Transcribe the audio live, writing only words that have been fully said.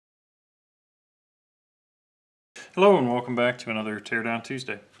Hello and welcome back to another Teardown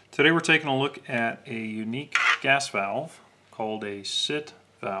Tuesday. Today we're taking a look at a unique gas valve called a SIT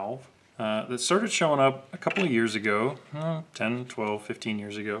valve that started showing up a couple of years ago, 10, 12, 15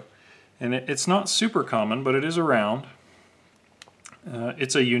 years ago. And it's not super common, but it is around.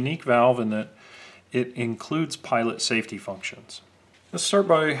 It's a unique valve in that it includes pilot safety functions. Let's start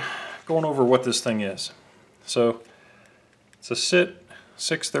by going over what this thing is. So it's a SIT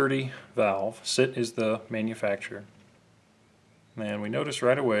 630 valve. SIT is the manufacturer. And we notice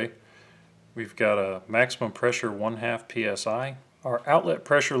right away we've got a maximum pressure 1/2 psi. Our outlet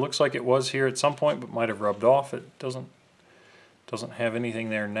pressure looks like it was here at some point but might have rubbed off. It doesn't have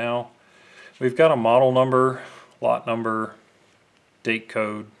anything there now. We've got a model number, lot number, date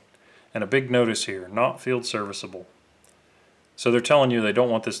code, and a big notice here, not field serviceable. So they're telling you they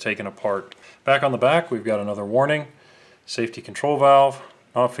don't want this taken apart. Back on the back we've got another warning, safety control valve,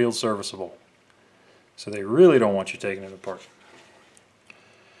 not field serviceable. So they really don't want you taking it apart.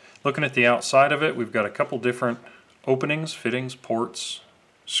 Looking at the outside of it, we've got a couple different openings, fittings, ports,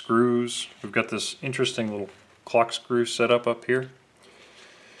 screws. We've got this interesting little clock screw set up here.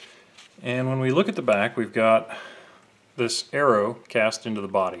 And when we look at the back, we've got this arrow cast into the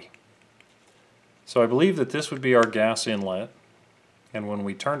body. So I believe that this would be our gas inlet, and when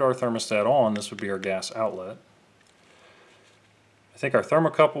we turned our thermostat on, this would be our gas outlet. I think our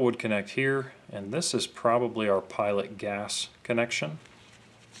thermocouple would connect here, and this is probably our pilot gas connection.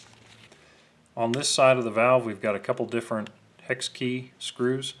 On this side of the valve we've got a couple different hex key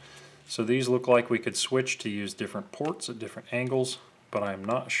screws. So these look like we could switch to use different ports at different angles, but I'm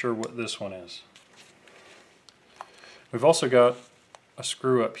not sure what this one is. We've also got a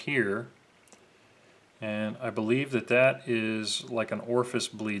screw up here, and I believe that that is like an orifice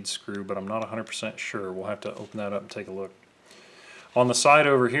bleed screw, but I'm not 100% sure. We'll have to open that up and take a look. On the side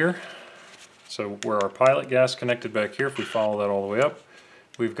over here, so where our pilot gas connected back here, if we follow that all the way up,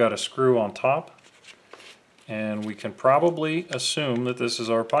 we've got a screw on top, and we can probably assume that this is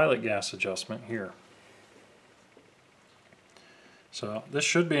our pilot gas adjustment here. So this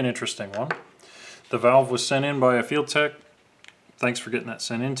should be an interesting one. The valve was sent in by a field tech. Thanks for getting that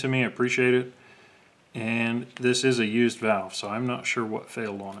sent in to me, I appreciate it. And this is a used valve, so I'm not sure what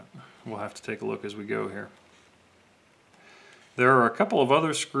failed on it. We'll have to take a look as we go here. There are a couple of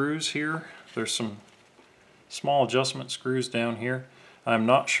other screws here. There's some small adjustment screws down here. I'm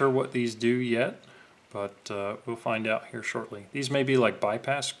not sure what these do yet, but we'll find out here shortly. These may be like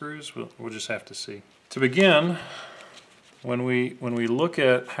bypass screws. We'll just have to see. To begin, when we look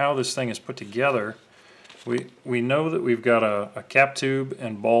at how this thing is put together, we know that we've got a cap tube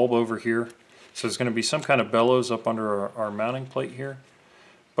and bulb over here. So there's going to be some kind of bellows up under our mounting plate here.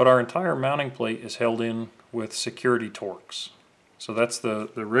 But our entire mounting plate is held in with security Torx. So that's the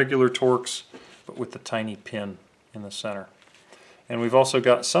regular Torx, but with the tiny pin in the center. And we've also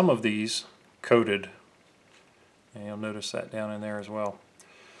got some of these coated, and you'll notice that down in there as well.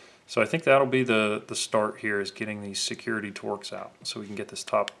 So I think that'll be the start here, is getting these security Torx out so we can get this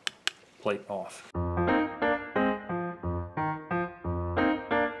top plate off.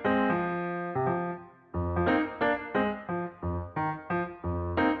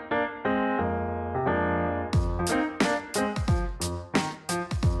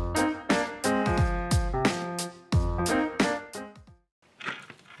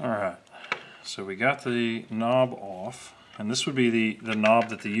 Alright, so we got the knob off, and this would be the knob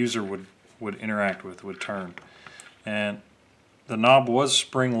that the user would interact with, would turn. And the knob was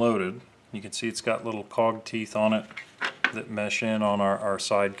spring loaded. You can see it's got little cog teeth on it that mesh in on our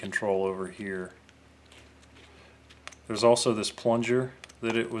side control over here. There's also this plunger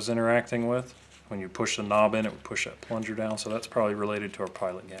that it was interacting with. When you push the knob in, it would push that plunger down, so that's probably related to our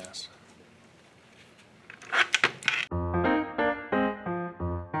pilot gas.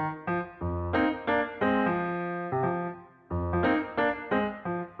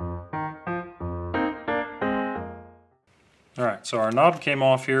 Alright, so our knob came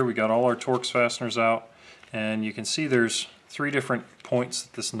off here. We got all our Torx fasteners out, and you can see there's 3 different points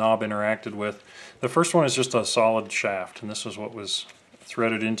that this knob interacted with. The first one is just a solid shaft, and this is what was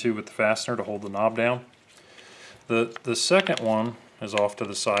threaded into with the fastener to hold the knob down. The second one is off to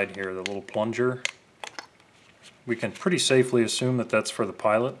the side here, the little plunger. We can pretty safely assume that that's for the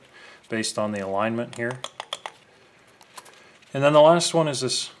pilot based on the alignment here. And then the last one is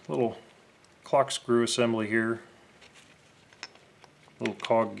this little clock screw assembly here. Little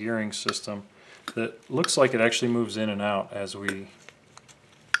cog gearing system that looks like it actually moves in and out as we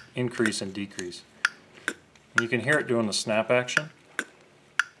increase and decrease. And you can hear it doing the snap action.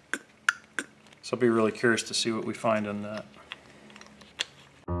 So I'll be really curious to see what we find in that.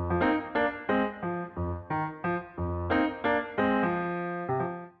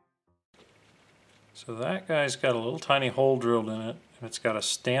 So that guy's got a little tiny hole drilled in it, and it's got a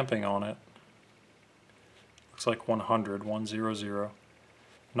stamping on it. Looks like 100, 100.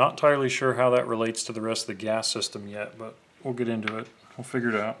 Not entirely sure how that relates to the rest of the gas system yet, but we'll get into it. We'll figure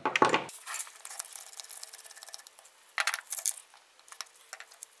it out.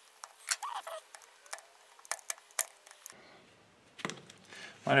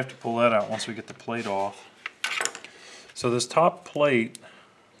 Might have to pull that out once we get the plate off. So this top plate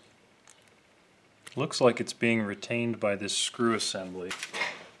looks like it's being retained by this screw assembly.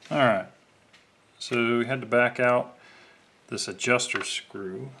 Alright, so we had to back out this adjuster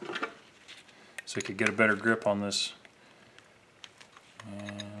screw so we could get a better grip on this.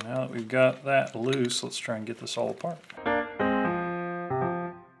 And now that we've got that loose, let's try and get this all apart.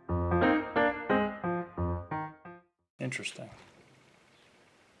 Interesting.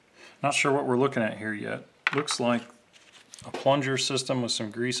 Not sure what we're looking at here yet. Looks like a plunger system with some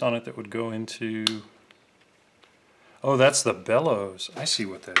grease on it that would go into... Oh, that's the bellows. I see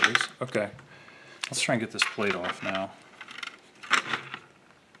what that is. Okay. Let's try and get this plate off now.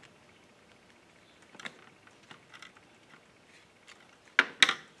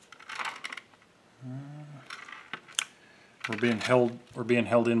 We're being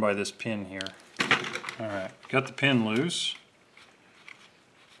held in by this pin here. Alright, got the pin loose.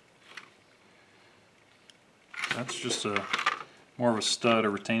 That's just more of a stud, a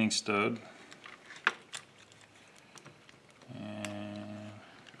retaining stud. And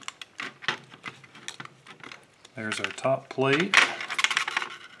there's our top plate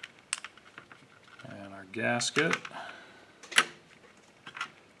and our gasket.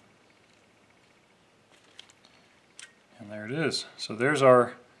 And there it is. So there's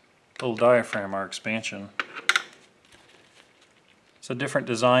our little diaphragm, our expansion. It's a different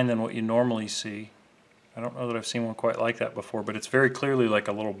design than what you normally see. I don't know that I've seen one quite like that before, but it's very clearly like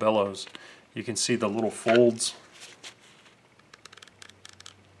a little bellows. You can see the little folds.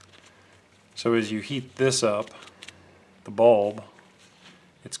 So as you heat this up, the bulb,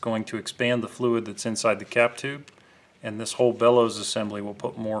 it's going to expand the fluid that's inside the cap tube, and this whole bellows assembly will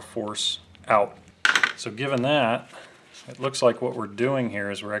put more force out. So given that, it looks like what we're doing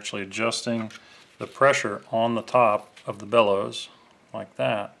here is we're actually adjusting the pressure on the top of the bellows, like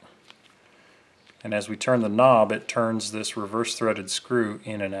that. And as we turn the knob, it turns this reverse threaded screw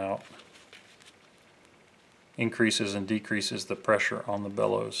in and out. Increases and decreases the pressure on the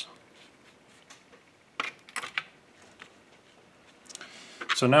bellows.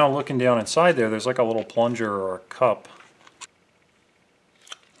 So now looking down inside there's like a little plunger or a cup.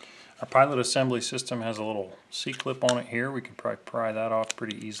 Our pilot assembly system has a little C-clip on it here. We can probably pry that off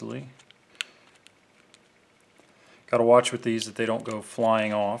pretty easily. Got to watch with these that they don't go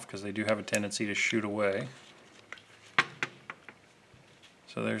flying off, because they do have a tendency to shoot away.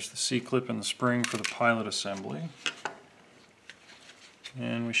 So there's the C-clip and the spring for the pilot assembly.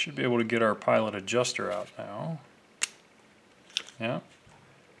 And we should be able to get our pilot adjuster out now. Yeah.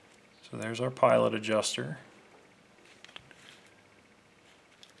 So there's our pilot adjuster.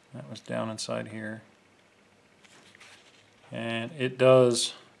 That was down inside here. And it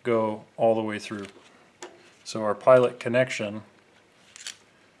does go all the way through. So our pilot connection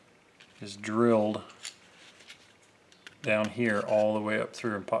is drilled down here all the way up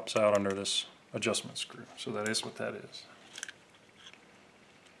through and pops out under this adjustment screw. So that is what that is.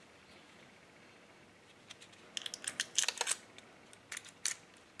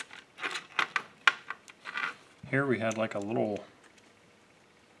 Here we had like a little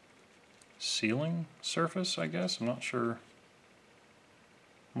sealing surface, I guess. I'm not sure.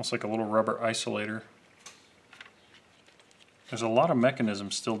 Almost like a little rubber isolator. There's a lot of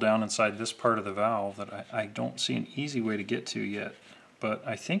mechanisms still down inside this part of the valve that I don't see an easy way to get to yet. But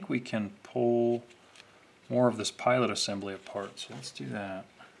I think we can pull more of this pilot assembly apart. So let's do that.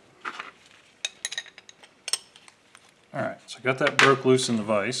 Alright, so I got that broke loose in the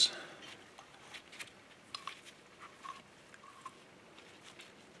vise.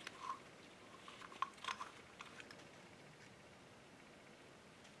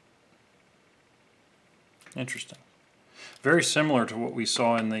 Interesting. Very similar to what we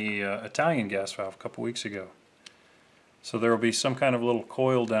saw in the Italian gas valve a couple weeks ago. So there will be some kind of little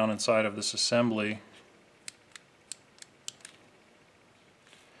coil down inside of this assembly.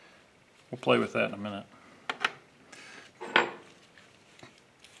 We'll play with that in a minute.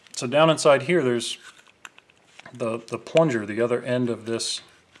 So down inside here there's the plunger, the other end of this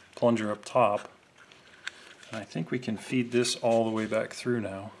plunger up top. And I think we can feed this all the way back through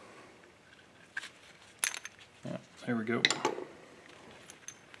now. Yeah, there we go.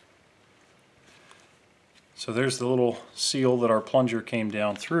 So there's the little seal that our plunger came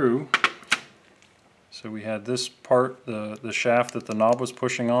down through. So we had this part, the shaft that the knob was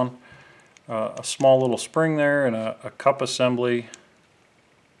pushing on, a small little spring there, and a cup assembly.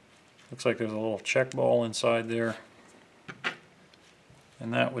 Looks like there's a little check ball inside there.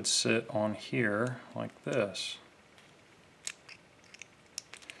 And that would sit on here like this.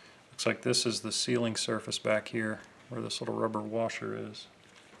 Looks like this is the sealing surface back here where this little rubber washer is.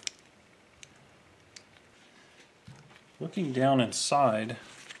 Looking down inside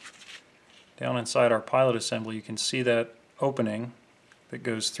our pilot assembly, you can see that opening that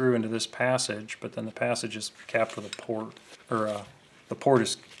goes through into this passage, but then the passage is capped with a port, or the port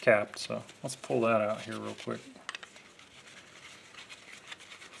is capped, so let's pull that out here real quick.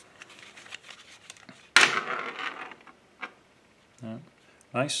 Yeah.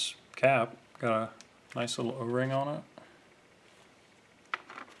 Nice cap, got a nice little O-ring on it.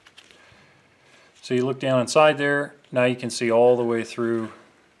 So you look down inside there, now you can see all the way through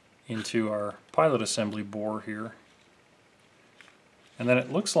into our pilot assembly bore here. And then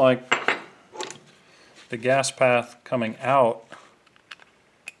it looks like the gas path coming out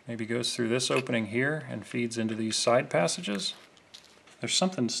maybe goes through this opening here and feeds into these side passages. There's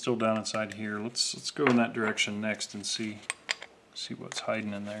something still down inside here. Let's go in that direction next and see what's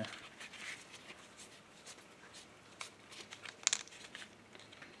hiding in there.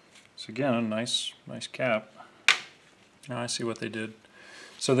 So again, a nice cap. Now I see what they did.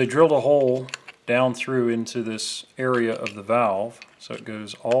 So they drilled a hole down through into this area of the valve. So it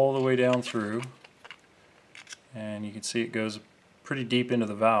goes all the way down through. And you can see it goes pretty deep into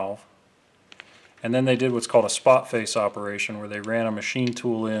the valve. And then they did what's called a spot face operation, where they ran a machine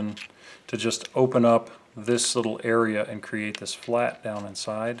tool in to just open up this little area and create this flat down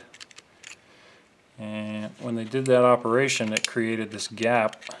inside. And when they did that operation, it created this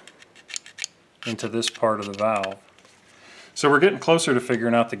gap into this part of the valve. So we're getting closer to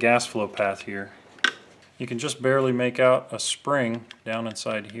figuring out the gas flow path here. You can just barely make out a spring down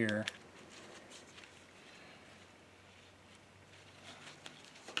inside here.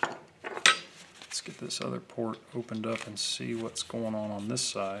 Let's get this other port opened up and see what's going on this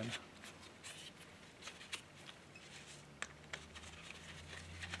side.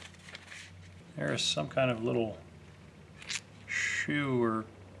 There is some kind of little shoe or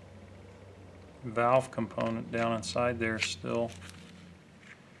valve component down inside there still.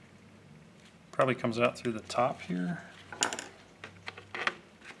 Probably comes out through the top here.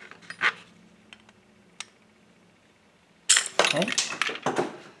 Oh,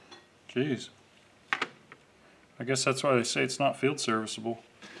 geez. I guess that's why they say it's not field serviceable.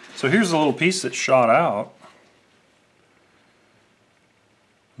 So here's a little piece that shot out.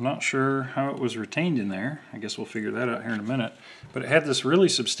 I'm not sure how it was retained in there. I guess we'll figure that out here in a minute. But it had this really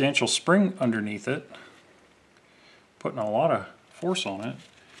substantial spring underneath it, putting a lot of force on it.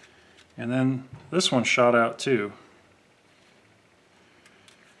 And then this one shot out too.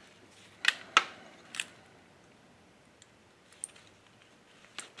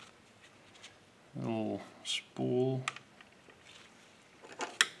 A little spool.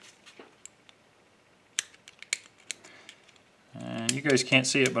 And you guys can't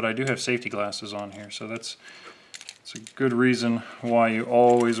see it, but I do have safety glasses on here, so that's a good reason why you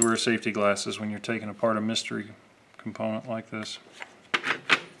always wear safety glasses when you're taking apart a mystery component like this.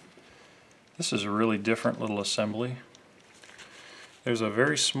 This is a really different little assembly. There's a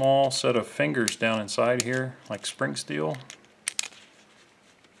very small set of fingers down inside here, like spring steel.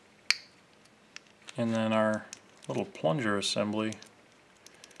 And then our little plunger assembly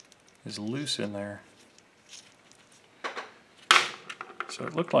is loose in there. So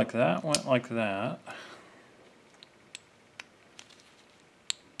it looked like that went like that.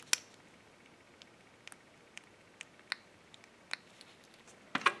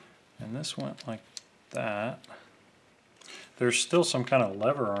 And this went like that. There's still some kind of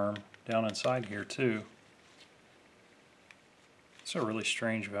lever arm down inside here too. It's a really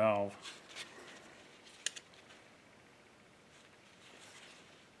strange valve.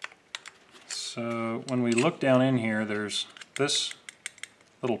 So when we look down in here, there's this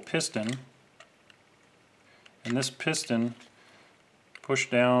little piston, and this piston pushed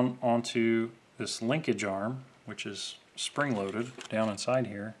down onto this linkage arm, which is spring loaded down inside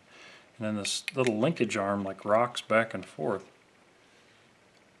here, and then this little linkage arm like rocks back and forth.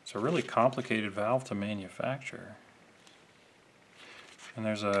 It's a really complicated valve to manufacture. And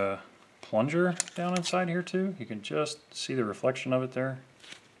there's a plunger down inside here too. You can just see the reflection of it there.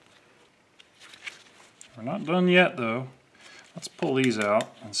 We're not done yet though. Let's pull these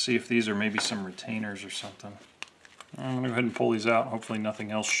out and see if these are maybe some retainers or something. I'm going to go ahead and pull these out. Hopefully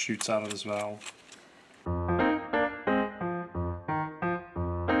nothing else shoots out of this valve.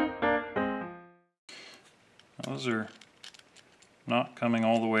 those are not coming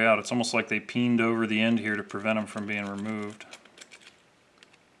all the way out. It's almost like they peened over the end here to prevent them from being removed.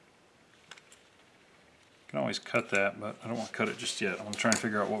 Can always cut that, but I don't want to cut it just yet. I'm trying to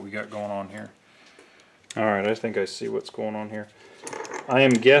figure out what we got going on here. Alright, I think I see what's going on here. I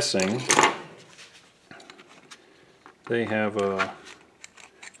am guessing they have a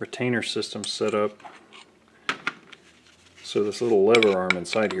retainer system set up so this little lever arm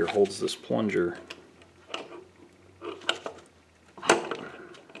inside here holds this plunger.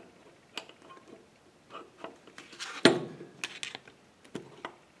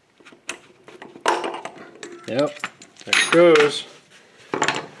 Yep, there it goes.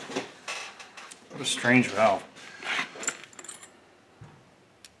 What a strange valve.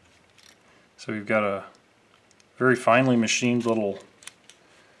 So we've got a very finely machined little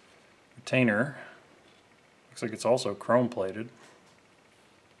retainer. Looks like it's also chrome plated.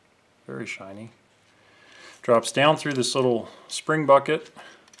 Very shiny. Drops down through this little spring bucket.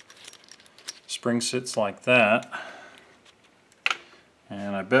 Spring sits like that.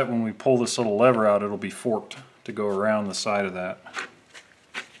 And I bet when we pull this little lever out, it'll be forked to go around the side of that.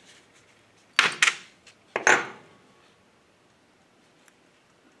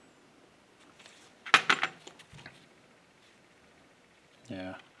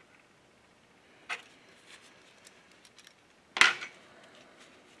 Yeah.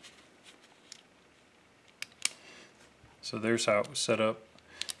 So there's how it was set up.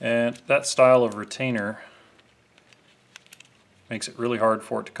 And that style of retainer makes it really hard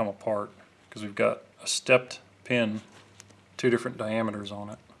for it to come apart because we've got a stepped pin, 2 different diameters on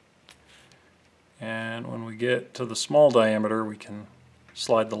it. And when we get to the small diameter, we can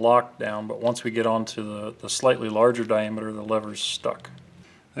slide the lock down, but once we get onto the slightly larger diameter, the lever's stuck.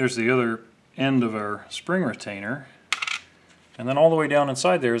 There's the other end of our spring retainer, and then all the way down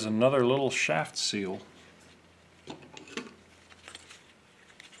inside there is another little shaft seal.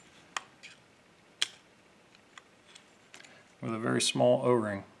 With a very small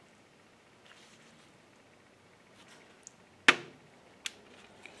O-ring.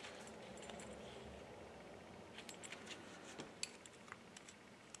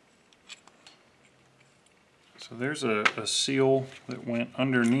 So there's a seal that went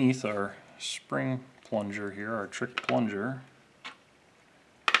underneath our spring plunger here, our trick plunger.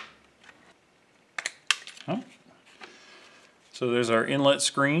 Oh. So there's our inlet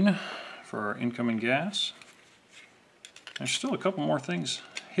screen for our incoming gas. There's still a couple more things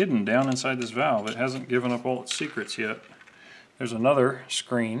hidden down inside this valve. It hasn't given up all its secrets yet. There's another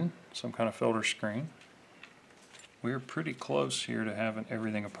screen, some kind of filter screen. We're pretty close here to having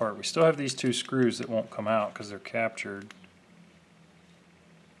everything apart. We still have these 2 screws that won't come out because they're captured.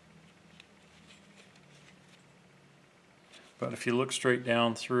 But if you look straight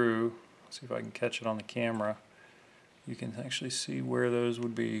down through, let's see if I can catch it on the camera, you can actually see where those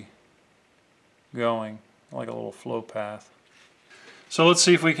would be going, like a little flow path. So let's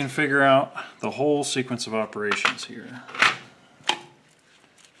see if we can figure out the whole sequence of operations here.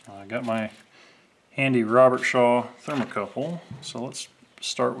 I got my handy Robert Shaw thermocouple, so let's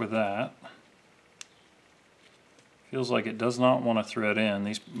start with that. Feels like it does not want to thread in.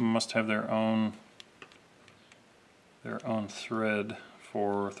 These must have their own thread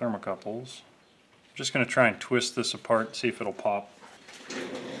for thermocouples. I'm just going to try and twist this apart and see if it'll pop.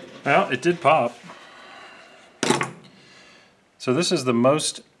 Well, it did pop. So this is the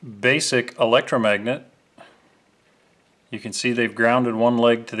most basic electromagnet. You can see they've grounded one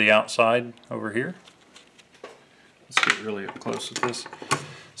leg to the outside over here. Let's get really up close with this.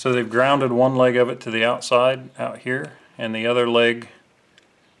 So they've grounded one leg of it to the outside out here, and the other leg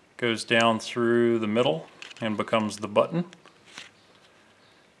goes down through the middle and becomes the button.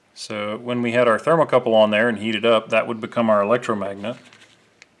 So when we had our thermocouple on there and heated up, that would become our electromagnet.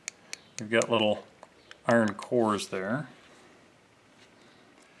 We've got little iron cores there.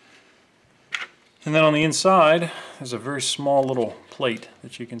 And then on the inside, there's a very small little plate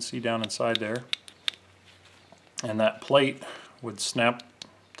that you can see down inside there. And that plate would snap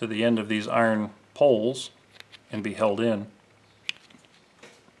to the end of these iron poles and be held in.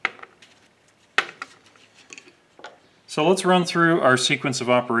 So let's run through our sequence of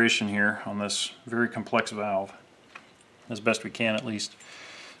operation here on this very complex valve, as best we can at least.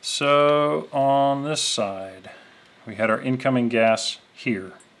 So on this side, we had our incoming gas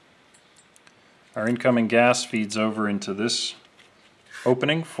here. Our incoming gas feeds over into this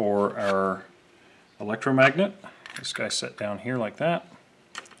opening for our electromagnet. This guy set down here like that.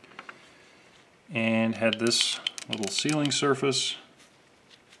 And had this little sealing surface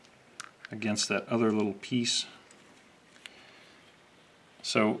against that other little piece.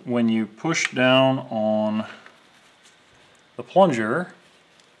 So when you push down on the plunger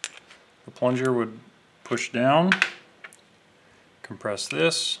would push down, compress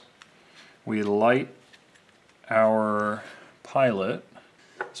this. We light our pilot.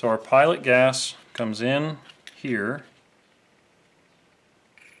 So our pilot gas comes in here,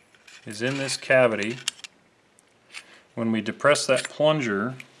 is in this cavity. When we depress that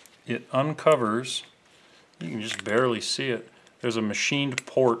plunger, it uncovers. You can just barely see it. There's a machined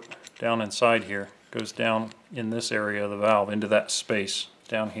port down inside here. Goes down in this area of the valve into that space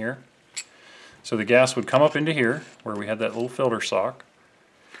down here. So the gas would come up into here where we had that little filter sock,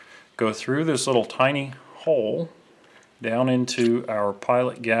 go through this little tiny hole down into our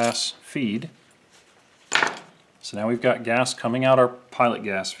pilot gas feed. So now we've got gas coming out our pilot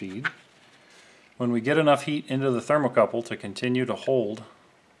gas feed. When we get enough heat into the thermocouple to continue to hold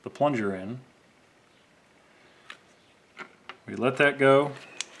the plunger in, we let that go.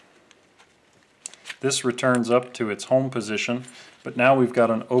 This returns up to its home position, but now we've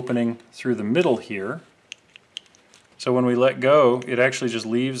got an opening through the middle here. So when we let go, it actually just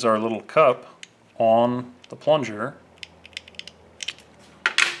leaves our little cup on the plunger.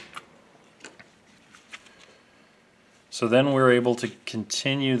 So then we're able to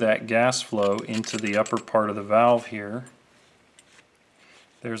continue that gas flow into the upper part of the valve here.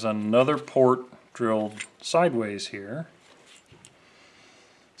 There's another port drilled sideways here.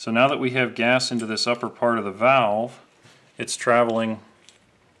 So now that we have gas into this upper part of the valve, it's traveling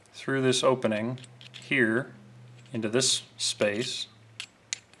through this opening here into this space,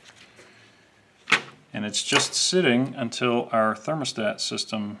 and it's just sitting until our thermostat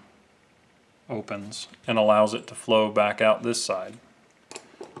system opens and allows it to flow back out this side.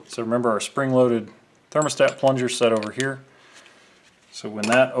 So remember, our spring-loaded thermostat plunger set over here. So when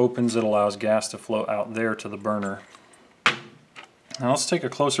that opens, it allows gas to flow out there to the burner. Now let's take a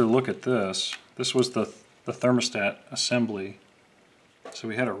closer look at this. This was the thermostat assembly. So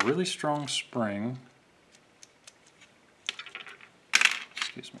we had a really strong spring.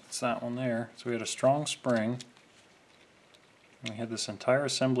 Excuse me, it's that one there. So we had a strong spring. And we had this entire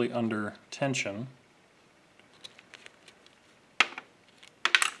assembly under tension.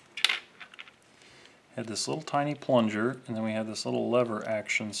 Had this little tiny plunger, and then we had this little lever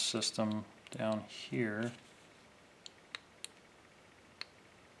action system down here.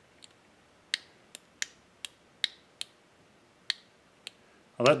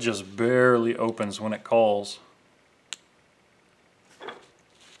 Well, that just barely opens when it calls.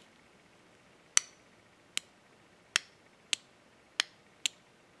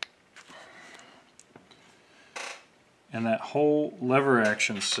 And that whole lever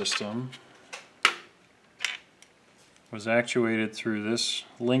action system was actuated through this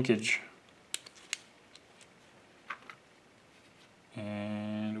linkage.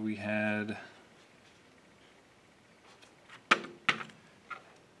 And we had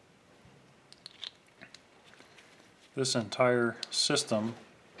this entire system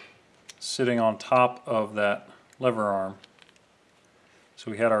sitting on top of that lever arm.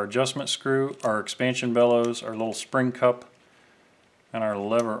 So we had our adjustment screw, our expansion bellows, our little spring cup, and our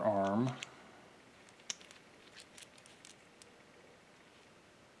lever arm.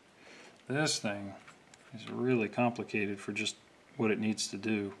 This thing is really complicated for just what it needs to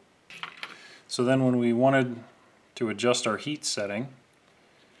do. So then when we wanted to adjust our heat setting,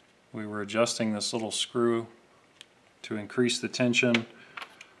 we were adjusting this little screw to increase the tension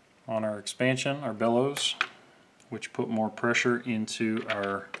on our expansion, our bellows, which put more pressure into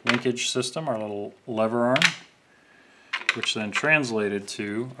our linkage system, our little lever arm, which then translated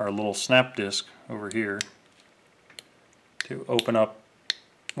to our little snap disc over here to open up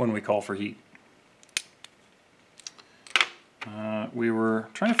when we call for heat. We were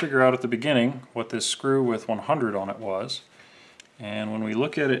trying to figure out at the beginning what this screw with 100 on it was, and when we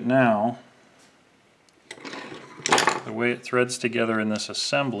look at it now, the way it threads together in this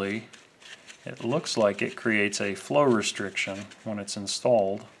assembly, it looks like it creates a flow restriction when it's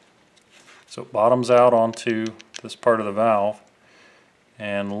installed. So it bottoms out onto this part of the valve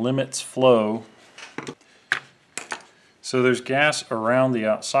and limits flow. So there's gas around the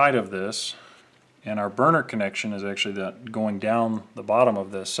outside of this, and our burner connection is actually that going down the bottom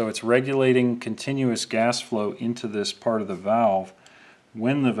of this. So it's regulating continuous gas flow into this part of the valve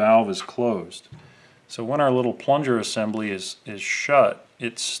when the valve is closed. So when our little plunger assembly is shut,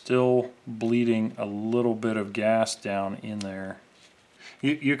 it's still bleeding a little bit of gas down in there.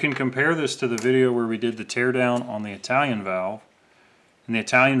 You can compare this to the video where we did the teardown on the Italian valve. And the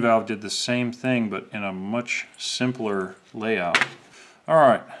Italian valve did the same thing, but in a much simpler layout.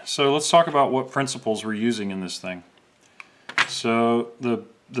 Alright, so let's talk about what principles we're using in this thing. So the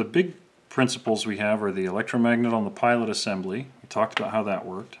big principles we have are the electromagnet on the pilot assembly. We talked about how that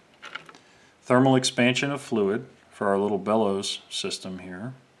worked. Thermal expansion of fluid for our little bellows system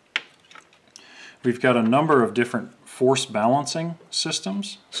here. We've got a number of different force balancing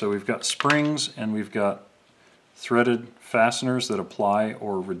systems. So we've got springs and we've got threaded fasteners that apply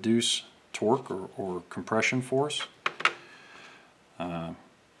or reduce torque or compression force.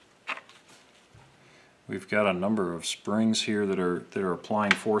 We've got a number of springs here that are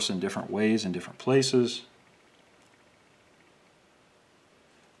applying force in different ways in different places.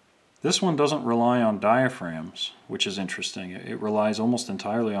 This one doesn't rely on diaphragms, which is interesting. It relies almost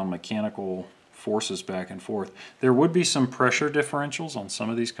entirely on mechanical forces back and forth. There would be some pressure differentials on some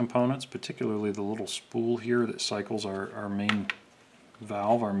of these components, particularly the little spool here that cycles our main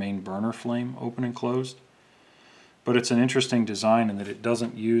valve, our main burner flame open and closed. But it's an interesting design in that it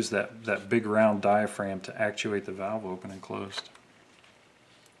doesn't use that big round diaphragm to actuate the valve open and closed.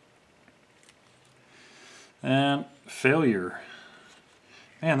 And failure.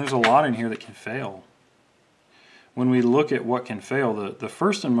 Man, there's a lot in here that can fail. When we look at what can fail, the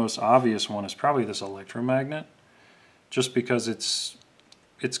first and most obvious one is probably this electromagnet, just because it's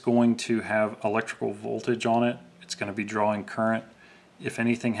going to have electrical voltage on it. It's going to be drawing current. If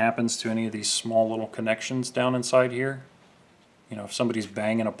anything happens to any of these small little connections down inside here, you know, if somebody's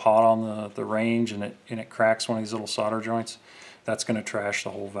banging a pot on the range and it cracks one of these little solder joints, that's going to trash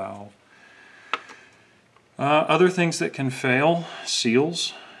the whole valve. Other things that can fail,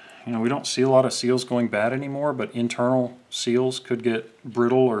 seals. You know, we don't see a lot of seals going bad anymore, but internal seals could get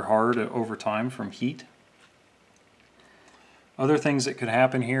brittle or hard over time from heat. Other things that could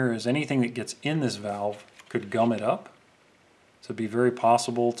happen here is anything that gets in this valve could gum it up. So it'd be very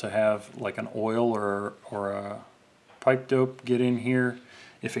possible to have like an oil or a pipe dope get in here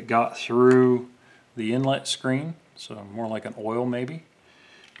if it got through the inlet screen, so more like an oil maybe.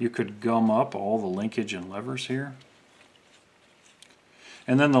 You could gum up all the linkage and levers here.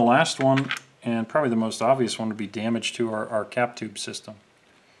 And then the last one, and probably the most obvious one, would be damage to our cap tube system.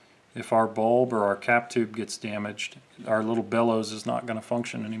 If our bulb or our cap tube gets damaged, our little bellows is not going to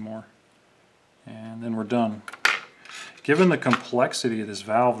function anymore. And then we're done. Given the complexity of this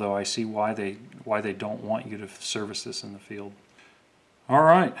valve, though, I see why they don't want you to service this in the field. All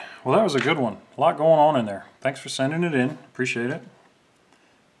right, well, that was a good one. A lot going on in there. Thanks for sending it in. Appreciate it.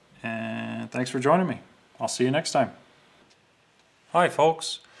 And thanks for joining me. I'll see you next time. Hi,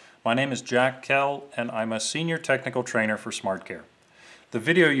 folks. My name is Jack Kell, and I'm a Senior Technical Trainer for Smartcare. The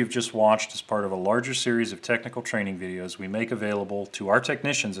video you've just watched is part of a larger series of technical training videos we make available to our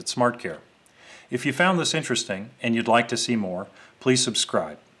technicians at Smartcare. If you found this interesting and you'd like to see more, please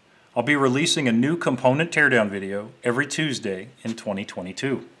subscribe. I'll be releasing a new component teardown video every Tuesday in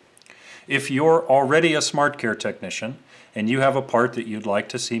 2022. If you're already a Smartcare technician and you have a part that you'd like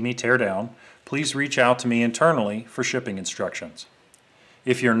to see me tear down, please reach out to me internally for shipping instructions.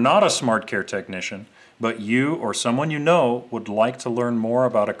 If you're not a Smartcare technician, but you or someone you know would like to learn more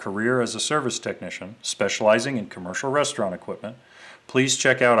about a career as a service technician specializing in commercial restaurant equipment, please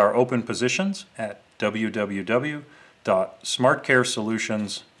check out our open positions at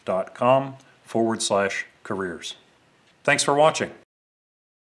www.smartcaresolutions.com/careers. Thanks for watching.